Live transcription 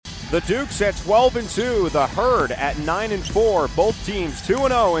The Dukes at 12-2, the Herd at 9-4. Both teams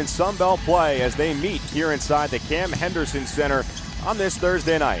 2-0 in Sun Belt play as they meet here inside the Cam Henderson Center on this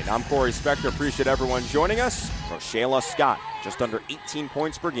Thursday night. I'm Corey Spector. Appreciate everyone joining us. Rochella Scott, just under 18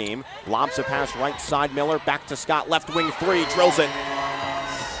 points per game. Lobs a pass right side. Miller back to Scott. Left wing three. Drills it.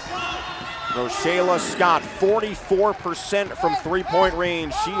 Rochella Scott, 44% from three-point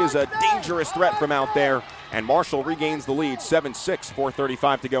range. She is a dangerous threat from out there. And Marshall regains the lead, 7-6,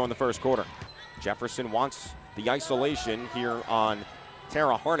 4:35 to go in the first quarter. Jefferson wants the isolation here on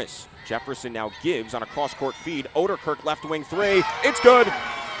Tara Harness. Jefferson now gives on a cross-court feed. Oderkirk left wing three. It's good.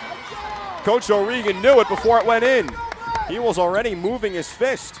 Coach O'Regan knew it before it went in. He was already moving his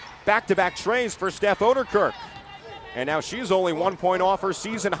fist. Back-to-back trays for Steph Oderkirk. And now she's only 1 point off her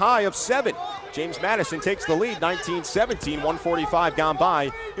season high of 7. James Madison takes the lead, 19-17, 1:45 gone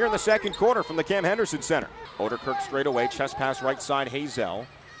by here in the second quarter from the Cam Henderson Center. Oderkirk straight away, chest pass right side, Hazel.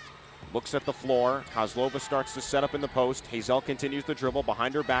 Looks at the floor. Kozlova starts to set up in the post. Hazel continues the dribble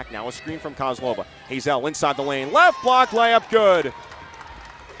behind her back. Now a screen from Kozlova. Hazel inside the lane. Left block layup good.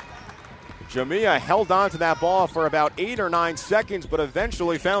 Jamia held on to that ball for about 8 or 9 seconds, but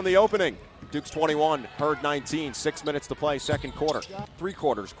eventually found the opening. Dukes 21, Herd 19, 6 minutes to play, second quarter.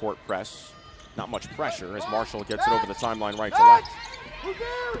 3/4 court press. Not much pressure as Marshall gets it over the timeline right to left.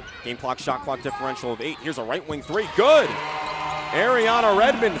 Game clock, shot clock differential of 8. Here's a right wing three. Good. Ariana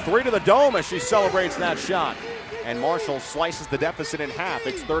Redmond, 3 to the dome as she celebrates that shot. And Marshall slices the deficit in half.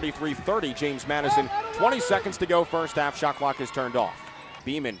 It's 33-30. James Madison, 20 seconds to go first half. Shot clock is turned off.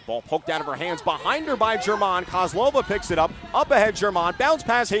 Beeman, ball poked out of her hands, behind her by German. Kozlova picks it up ahead German, bounce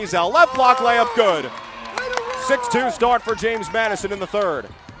pass Hazel, left block layup good. 6-2 start for James Madison in the third.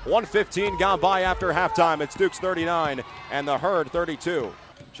 1:15 gone by after halftime. It's Dukes 39 and the Herd 32.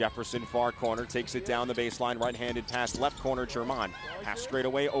 Jefferson far corner, takes it down the baseline, right-handed pass, left corner German. Pass straight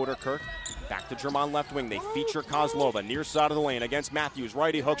away Oderkirk, back to German left wing. They feature Kozlova, near side of the lane against Matthews,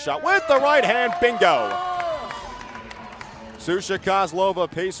 righty hook shot with the right hand, bingo. Susha Kozlova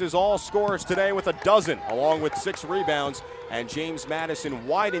paces all scorers today with a dozen, along with 6 rebounds. And James Madison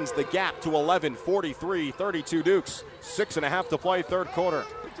widens the gap to 11, 43-32 Dukes. 6.5 to play, third quarter.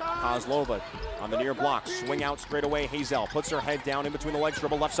 Kozlova on the near block, swing out straight away. Hazel puts her head down in between the legs,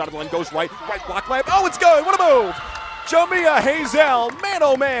 dribble left side of the lane, goes right block layup. Oh, it's good, what a move! Jamia Hazel, man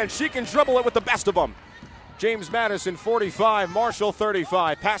oh man, she can dribble it with the best of them. James Madison 45, Marshall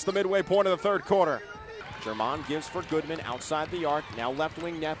 35, past the midway point of the third quarter. German gives for Goodman outside the arc. Now left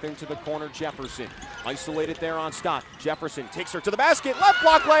wing Neff into the corner. Jefferson isolated there on Scott. Jefferson takes her to the basket. Left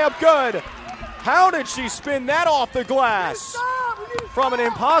block layup good. How did she spin that off the glass? From an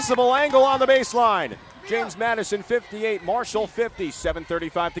impossible angle on the baseline. James Madison 58, Marshall 50.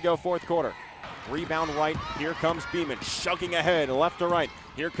 7:35 to go fourth quarter. Rebound right. Here comes Beeman chugging ahead left to right.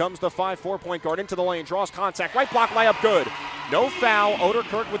 Here comes the 5'4" point guard into the lane. Draws contact. Right block layup good. No foul.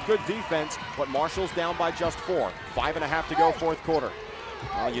 Oderkirk with good defense, but Marshall's down by just 4. 5.5 to go fourth quarter.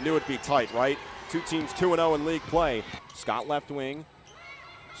 Well, you knew it'd be tight, right? Two teams 2-0 in league play. Scott left wing.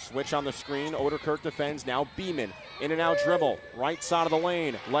 Switch on the screen. Oderkirk defends. Now Beeman. In and out dribble. Right side of the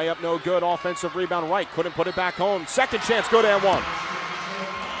lane. Layup no good. Offensive rebound right. Couldn't put it back home. Second chance. Good and one.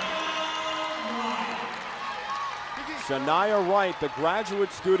 Shania Wright, the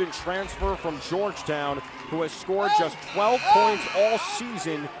graduate student transfer from Georgetown, who has scored just 12 points all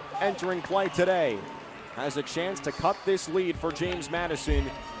season entering play today, has a chance to cut this lead for James Madison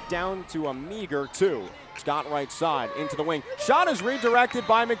down to a meager 2. Scott right side, into the wing. Shot is redirected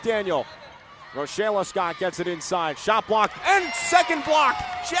by McDaniel. Rochella Scott gets it inside. Shot blocked, and second block.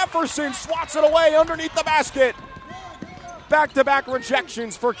 Jefferson swats it away underneath the basket. Back-to-back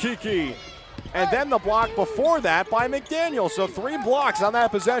rejections for Kiki. And then the block before that by McDaniel. So 3 blocks on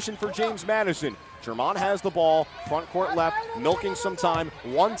that possession for James Madison. German has the ball, front court left, milking some time.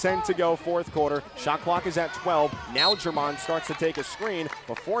 1:10 to go, fourth quarter. Shot clock is at 12. Now German starts to take a screen.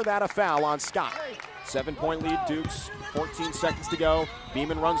 Before that, a foul on Scott. 7-point lead, Dukes. 14 seconds to go.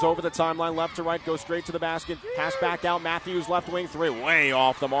 Beeman runs over the timeline, left to right, goes straight to the basket. Pass back out, Matthews left wing three, way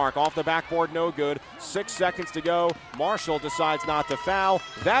off the mark. Off the backboard, no good. 6 seconds to go. Marshall decides not to foul.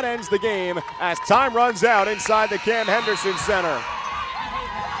 That ends the game as time runs out inside the Cam Henderson Center.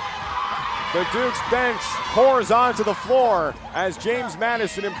 The Dukes bench pours onto the floor as James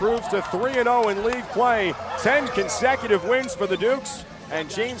Madison improves to 3-0 in league play. 10 consecutive wins for the Dukes. And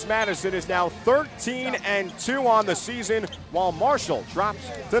James Madison is now 13-2 on the season, while Marshall drops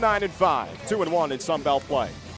to 9-5, 2-1 in Sun Belt play.